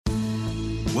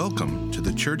Welcome to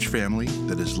the church family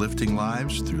that is lifting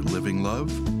lives through living love,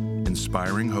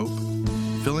 inspiring hope,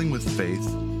 filling with faith,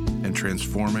 and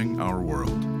transforming our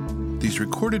world. These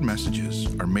recorded messages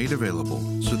are made available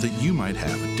so that you might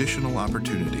have additional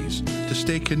opportunities to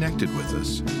stay connected with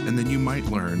us and that you might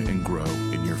learn and grow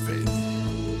in your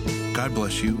faith. God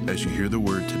bless you as you hear the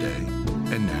word today.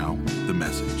 And now, the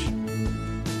message.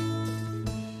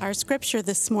 Our scripture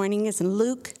this morning is in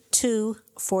Luke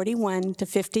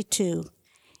 2:41-52.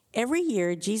 Every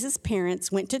year, Jesus'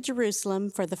 parents went to Jerusalem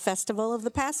for the festival of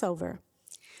the Passover.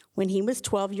 When he was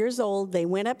 12 years old, they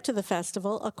went up to the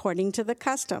festival according to the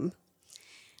custom.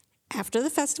 After the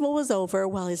festival was over,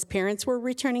 while his parents were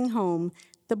returning home,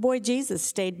 the boy Jesus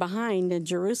stayed behind in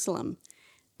Jerusalem,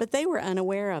 but they were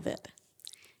unaware of it.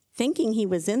 Thinking he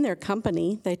was in their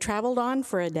company, they traveled on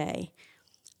for a day.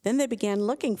 Then they began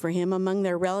looking for him among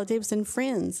their relatives and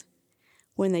friends.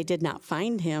 When they did not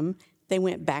find him, they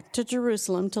went back to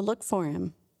Jerusalem to look for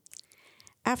him.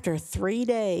 After 3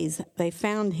 days, they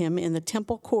found him in the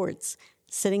temple courts,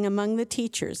 sitting among the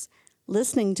teachers,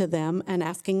 listening to them and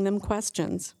asking them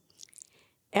questions.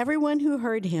 Everyone who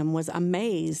heard him was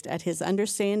amazed at his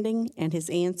understanding and his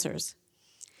answers.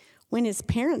 When his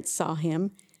parents saw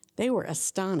him, they were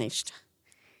astonished.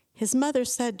 His mother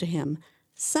said to him,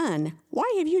 "Son, why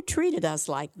have you treated us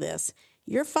like this?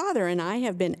 Your father and I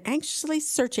have been anxiously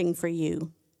searching for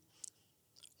you."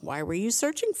 "Why were you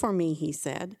searching for me?" he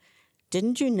said.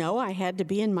 "Didn't you know I had to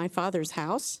be in my father's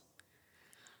house?"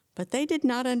 But they did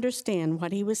not understand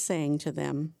what he was saying to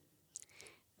them.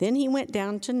 Then he went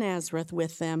down to Nazareth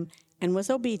with them and was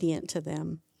obedient to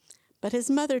them. But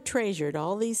his mother treasured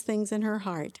all these things in her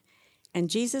heart, and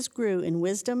Jesus grew in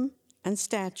wisdom and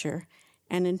stature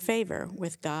and in favor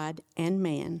with God and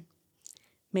man.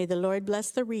 May the Lord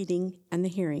bless the reading and the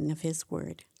hearing of his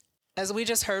word. As we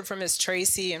just heard from Ms.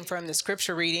 Tracy and from the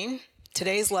scripture reading,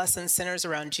 today's lesson centers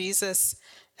around Jesus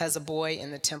as a boy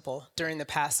in the temple during the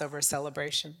Passover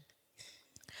celebration.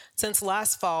 Since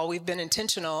last fall, we've been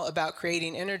intentional about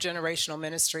creating intergenerational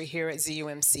ministry here at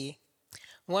ZUMC.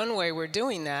 One way we're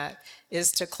doing that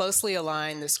is to closely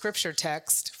align the scripture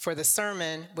text for the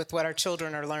sermon with what our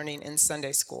children are learning in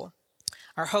Sunday school.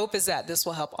 Our hope is that this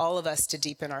will help all of us to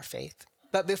deepen our faith.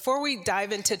 But before we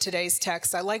dive into today's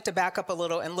text, I'd like to back up a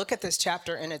little and look at this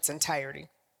chapter in its entirety.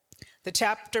 The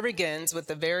chapter begins with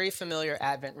the very familiar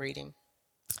Advent reading.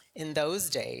 In those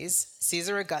days,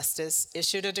 Caesar Augustus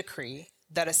issued a decree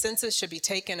that a census should be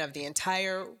taken of the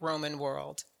entire Roman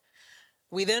world.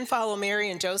 We then follow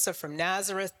Mary and Joseph from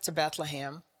Nazareth to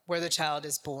Bethlehem, where the child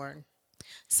is born.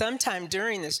 Sometime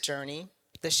during this journey,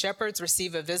 the shepherds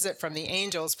receive a visit from the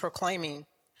angels proclaiming,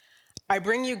 "I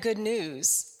bring you good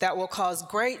news that will cause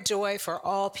great joy for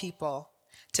all people.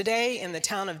 Today in the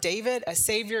town of David, a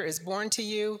Savior is born to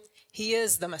you. He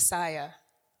is the Messiah,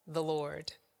 the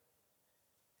Lord."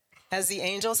 As the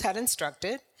angels had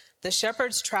instructed, the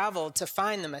shepherds traveled to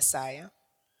find the Messiah.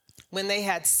 When they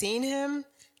had seen him,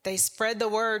 they spread the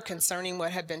word concerning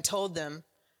what had been told them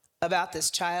about this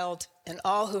child, and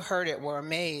all who heard it were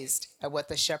amazed at what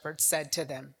the shepherds said to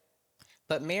them.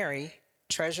 But Mary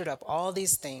treasured up all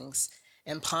these things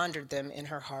and pondered them in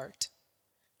her heart.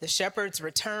 The shepherds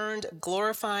returned,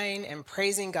 glorifying and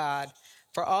praising God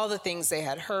for all the things they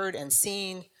had heard and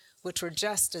seen, which were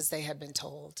just as they had been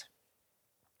told.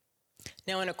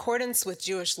 Now, in accordance with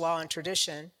Jewish law and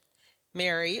tradition,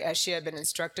 Mary, as she had been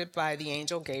instructed by the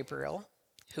angel Gabriel,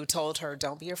 who told her,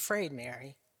 "Don't be afraid,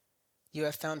 Mary. You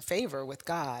have found favor with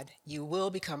God. You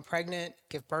will become pregnant,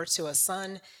 give birth to a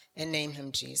son, and name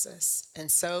him Jesus."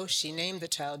 And so she named the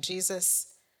child Jesus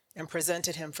and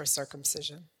presented him for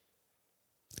circumcision.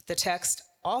 The text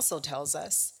also tells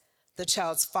us the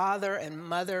child's father and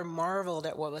mother marveled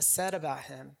at what was said about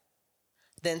him.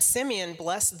 Then Simeon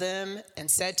blessed them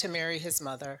and said to Mary, his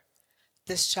mother,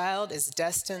 "This child is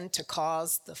destined to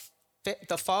cause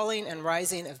the falling and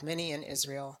rising of many in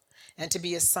Israel, and to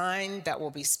be a sign that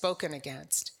will be spoken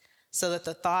against, so that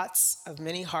the thoughts of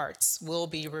many hearts will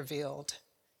be revealed,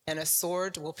 and a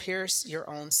sword will pierce your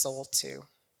own soul too."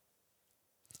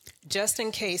 Just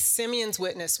in case Simeon's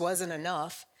witness wasn't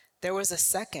enough, there was a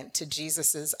second to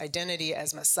Jesus' identity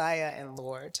as Messiah and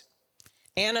Lord.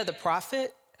 Anna the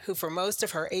prophet, who for most of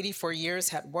her 84 years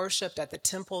had worshiped at the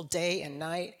temple day and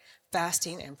night,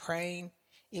 fasting and praying,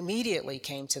 immediately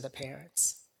came to the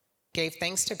parents, gave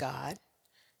thanks to God,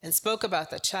 and spoke about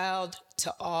the child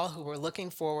to all who were looking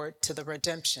forward to the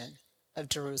redemption of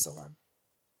Jerusalem.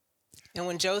 And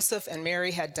when Joseph and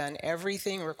Mary had done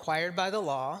everything required by the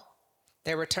law,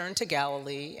 they returned to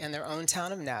Galilee and their own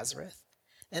town of Nazareth,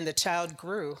 and the child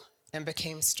grew and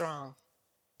became strong.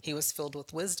 He was filled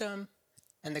with wisdom,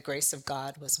 and the grace of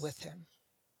God was with him.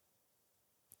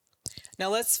 Now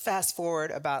let's fast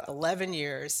forward about 11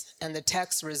 years, and the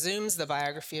text resumes the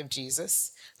biography of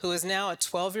Jesus, who is now a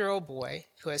 12-year-old boy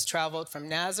who has traveled from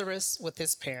Nazareth with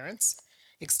his parents,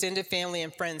 extended family,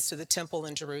 and friends to the temple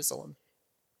in Jerusalem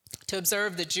to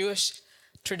observe the Jewish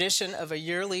tradition of a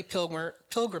yearly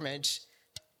pilgrimage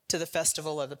to the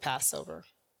festival of the Passover.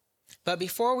 But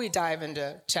before we dive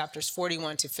into chapters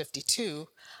 41 to 52,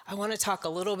 I want to talk a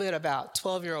little bit about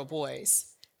 12-year-old boys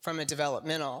from a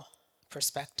developmental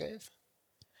perspective.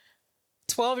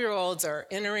 12-year-olds are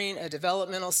entering a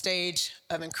developmental stage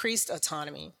of increased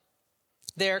autonomy.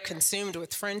 They're consumed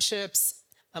with friendships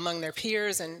among their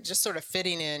peers and just sort of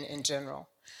fitting in general.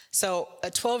 So a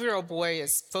 12-year-old boy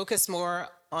is focused more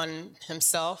on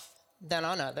himself than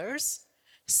on others,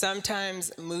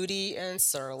 sometimes moody and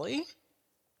surly,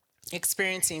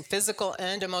 experiencing physical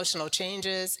and emotional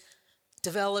changes,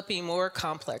 developing more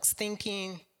complex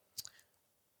thinking,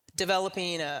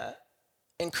 developing an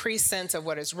increased sense of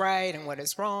what is right and what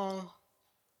is wrong,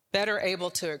 better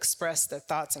able to express their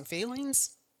thoughts and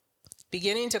feelings,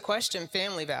 beginning to question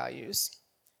family values,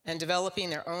 and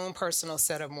developing their own personal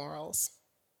set of morals.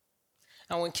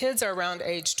 And when kids are around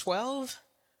age 12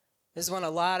 is when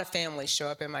a lot of families show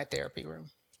up in my therapy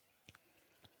room.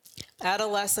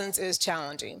 Adolescence is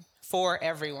challenging for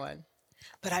everyone,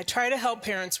 but I try to help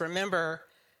parents remember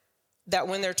that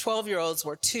when their 12-year-olds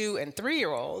were 2 and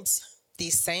 3-year-olds,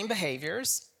 these same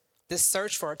behaviors, this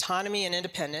search for autonomy and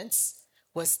independence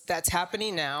that's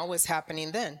happening now was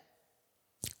happening then.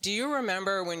 Do you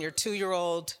remember when your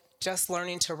 2-year-old just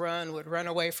learning to run would run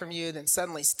away from you, then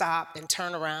suddenly stop and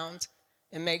turn around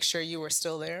and make sure you were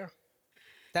still there?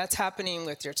 That's happening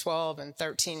with your 12 and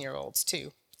 13-year-olds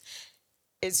too.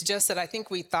 It's just that I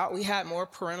think we thought we had more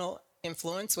parental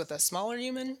influence with a smaller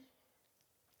human.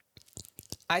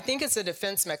 I think it's a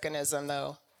defense mechanism,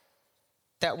 though,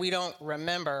 that we don't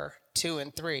remember 2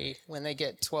 and 3 when they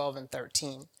get 12 and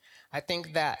 13. I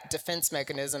think that defense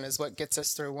mechanism is what gets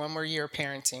us through one more year of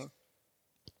parenting.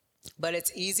 But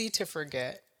it's easy to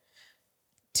forget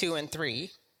 2 and 3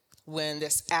 when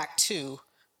this act 2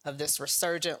 of this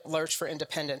resurgent lurch for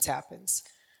independence happens.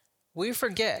 We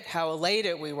forget how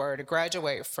elated we were to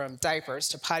graduate from diapers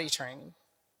to potty training,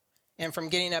 and from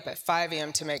getting up at 5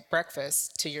 a.m. to make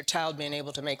breakfast to your child being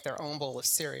able to make their own bowl of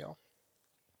cereal.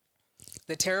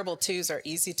 The terrible 2s are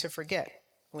easy to forget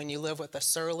when you live with a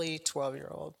surly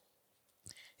 12-year-old.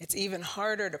 It's even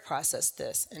harder to process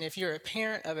this, and if you're a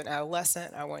parent of an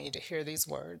adolescent, I want you to hear these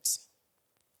words.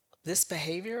 This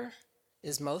behavior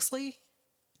is mostly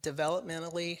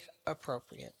developmentally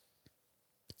appropriate.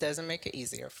 Doesn't make it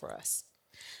easier for us.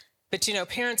 But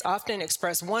parents often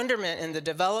express wonderment in the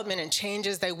development and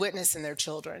changes they witness in their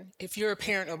children. If you're a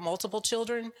parent of multiple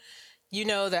children, you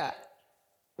know that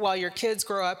while your kids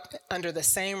grow up under the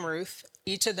same roof,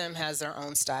 each of them has their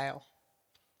own style.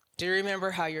 Do you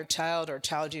remember how your child or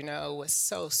child was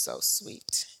so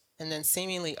sweet, and then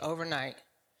seemingly overnight,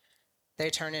 they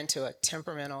turn into a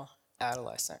temperamental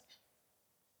adolescent?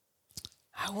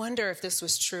 I wonder if this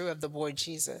was true of the boy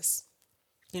Jesus.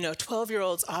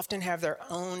 12-year-olds often have their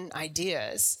own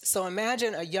ideas. So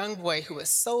imagine a young boy who was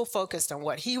so focused on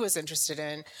what he was interested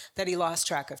in that he lost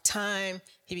track of time.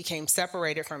 He became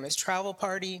separated from his travel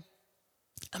party.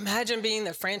 Imagine being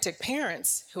the frantic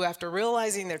parents who, after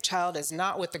realizing their child is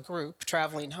not with the group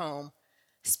traveling home,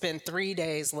 spend 3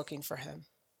 days looking for him.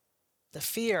 The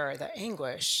fear, the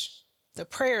anguish, the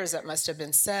prayers that must have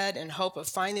been said in hope of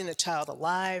finding the child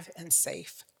alive and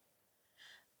safe.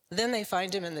 Then they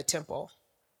find him in the temple,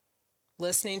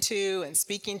 listening to and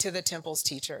speaking to the temple's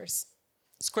teachers.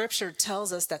 Scripture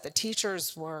tells us that the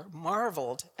teachers were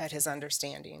marveled at his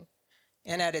understanding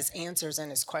and at his answers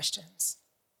and his questions.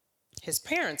 His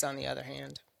parents, on the other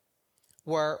hand,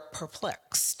 were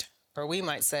perplexed, or we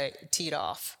might say teed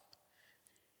off.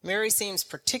 Mary seems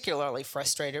particularly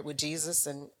frustrated with Jesus,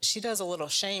 and she does a little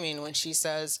shaming when she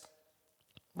says,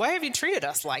 "Why have you treated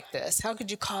us like this? How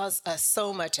could you cause us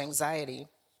so much anxiety?"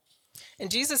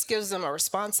 And Jesus gives them a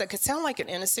response that could sound like an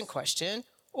innocent question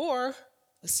or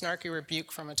a snarky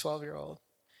rebuke from a 12-year-old.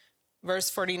 Verse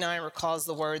 49 recalls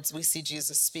the words we see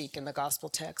Jesus speak in the gospel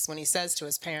text when he says to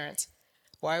his parents,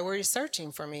 "Why were you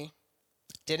searching for me?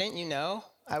 Didn't you know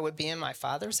I would be in my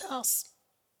Father's house?"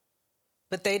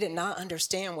 But they did not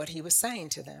understand what he was saying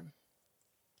to them.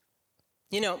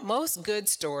 Most good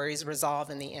stories resolve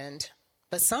in the end,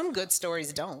 but some good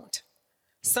stories don't.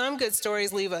 Some good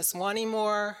stories leave us wanting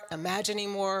more, imagining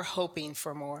more, hoping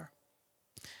for more.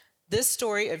 This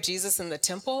story of Jesus in the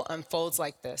temple unfolds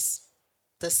like this.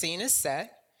 The scene is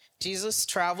set. Jesus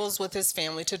travels with his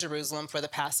family to Jerusalem for the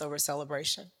Passover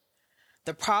celebration.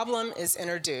 The problem is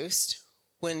introduced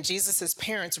when Jesus'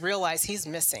 parents realize he's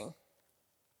missing.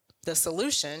 The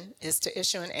solution is to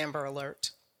issue an Amber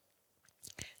Alert.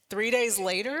 3 days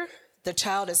later, the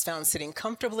child is found sitting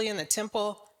comfortably in the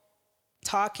temple,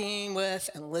 talking with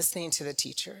and listening to the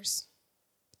teachers.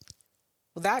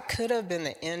 Well, that could have been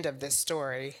the end of this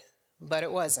story, but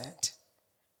it wasn't,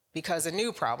 because a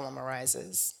new problem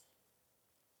arises.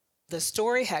 The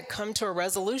story had come to a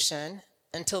resolution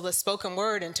until the spoken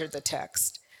word entered the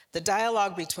text. The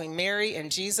dialogue between Mary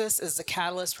and Jesus is the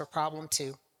catalyst for problem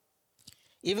 2.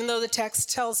 Even though the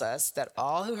text tells us that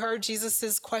all who heard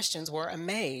Jesus' questions were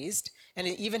amazed, and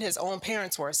even his own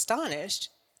parents were astonished,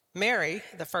 Mary,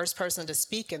 the first person to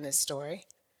speak in this story,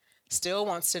 still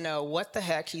wants to know what the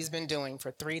heck he's been doing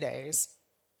for 3 days.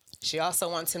 She also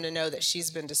wants him to know that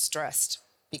she's been distressed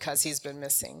because he's been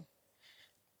missing.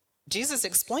 Jesus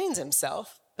explains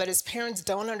himself, but his parents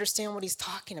don't understand what he's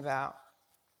talking about.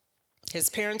 His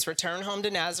parents return home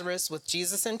to Nazareth with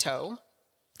Jesus in tow,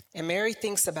 and Mary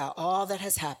thinks about all that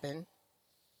has happened,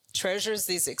 treasures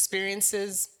these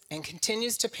experiences, and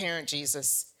continues to parent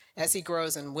Jesus as he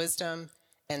grows in wisdom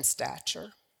and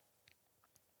stature.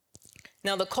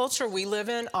 Now, the culture we live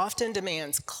in often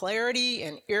demands clarity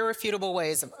and irrefutable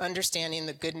ways of understanding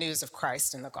the good news of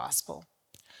Christ in the gospel.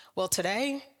 Well,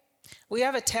 today, we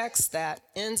have a text that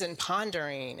ends in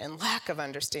pondering and lack of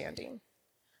understanding.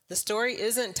 The story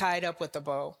isn't tied up with a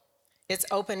bow. It's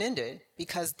open-ended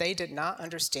because they did not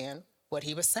understand what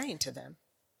he was saying to them.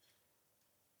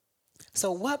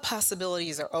 So what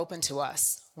possibilities are open to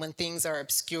us when things are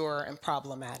obscure and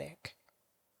problematic?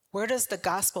 Where does the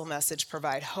gospel message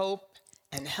provide hope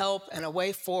and help and a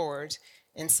way forward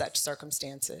in such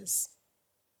circumstances?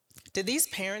 Did these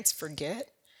parents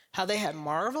forget how they had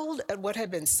marveled at what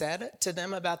had been said to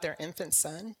them about their infant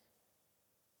son?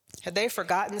 Had they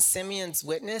forgotten Simeon's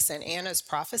witness and Anna's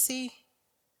prophecy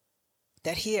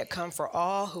that he had come for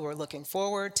all who were looking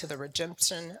forward to the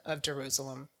redemption of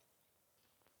Jerusalem?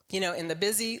 You know, in the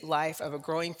busy life of a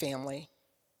growing family,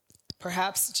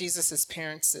 perhaps Jesus'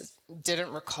 parents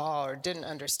didn't recall or didn't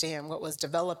understand what was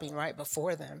developing right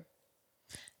before them.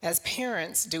 As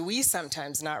parents, do we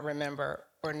sometimes not remember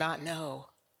or not know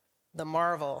the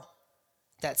marvel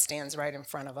that stands right in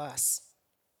front of us?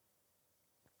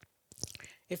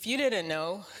 If you didn't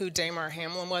know who Damar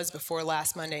Hamlin was before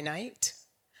last Monday night,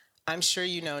 I'm sure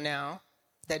you know now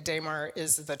that Damar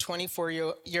is the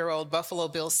 24-year-old Buffalo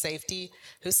Bills safety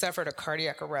who suffered a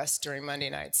cardiac arrest during Monday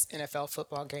night's NFL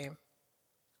football game.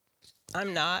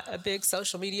 I'm not a big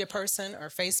social media person or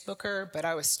Facebooker, but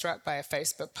I was struck by a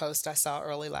Facebook post I saw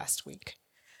early last week.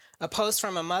 A post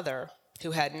from a mother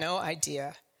who had no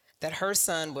idea that her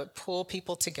son would pull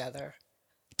people together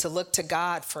to look to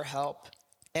God for help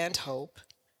and hope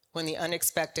when the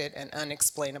unexpected and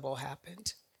unexplainable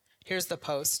happened. Here's the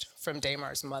post from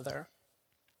Damar's mother.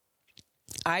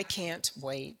 I can't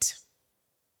wait.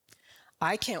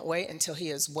 I can't wait until he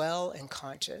is well and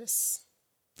conscious.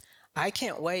 I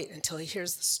can't wait until he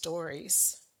hears the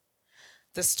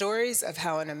stories of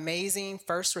how an amazing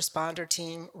first responder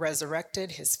team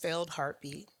resurrected his failed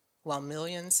heartbeat while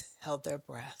millions held their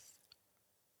breath.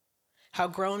 How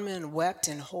grown men wept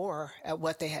in horror at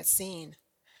what they had seen,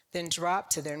 then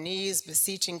dropped to their knees,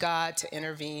 beseeching God to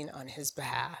intervene on his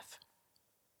behalf.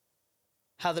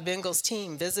 How the Bengals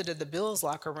team visited the Bills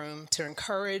locker room to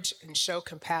encourage and show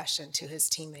compassion to his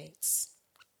teammates.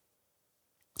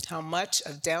 How much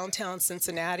of downtown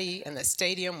Cincinnati and the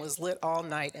stadium was lit all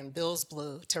night in Bills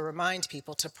blue to remind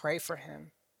people to pray for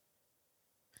him.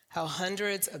 How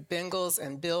hundreds of Bengals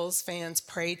and Bills fans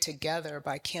prayed together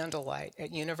by candlelight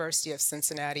at University of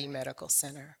Cincinnati Medical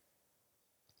Center.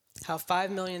 How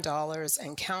 $5 million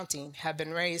and counting have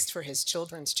been raised for his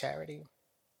children's charity.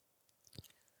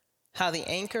 How the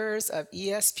anchors of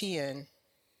ESPN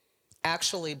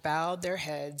actually bowed their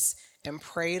heads and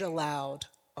prayed aloud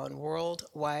on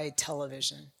worldwide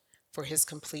television for his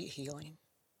complete healing.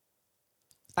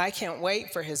 I can't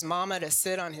wait for his mama to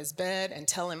sit on his bed and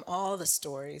tell him all the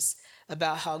stories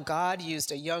about how God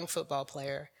used a young football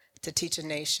player to teach a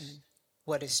nation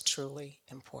what is truly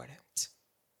important.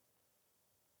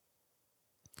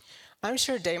 I'm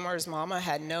sure Damar's mama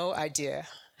had no idea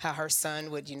how her son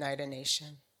would unite a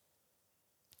nation.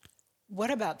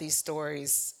 What about these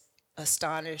stories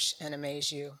astonish and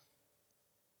amaze you?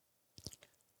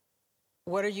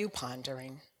 What are you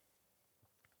pondering?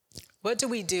 What do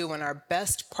we do when our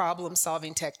best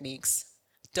problem-solving techniques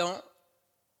don't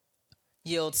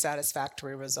yield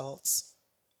satisfactory results?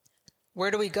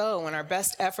 Where do we go when our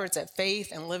best efforts at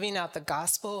faith and living out the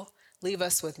gospel leave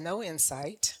us with no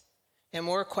insight and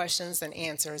more questions than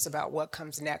answers about what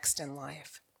comes next in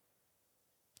life?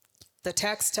 The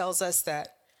text tells us that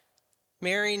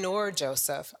Mary nor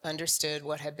Joseph understood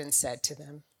what had been said to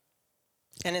them.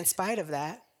 And in spite of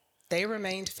that, they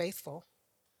remained faithful.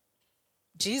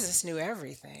 Jesus knew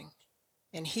everything,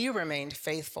 and he remained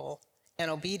faithful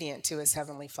and obedient to his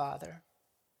heavenly Father.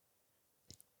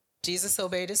 Jesus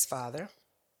obeyed his Father.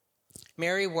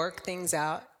 Mary worked things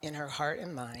out in her heart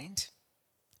and mind.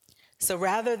 So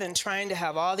rather than trying to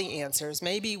have all the answers,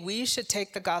 maybe we should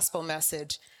take the gospel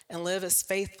message and live as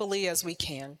faithfully as we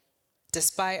can,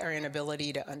 despite our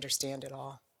inability to understand it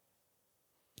all.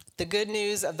 The good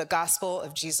news of the gospel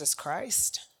of Jesus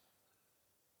Christ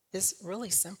is really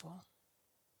simple.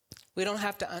 We don't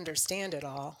have to understand it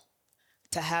all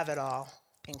to have it all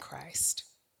in Christ.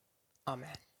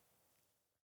 Amen.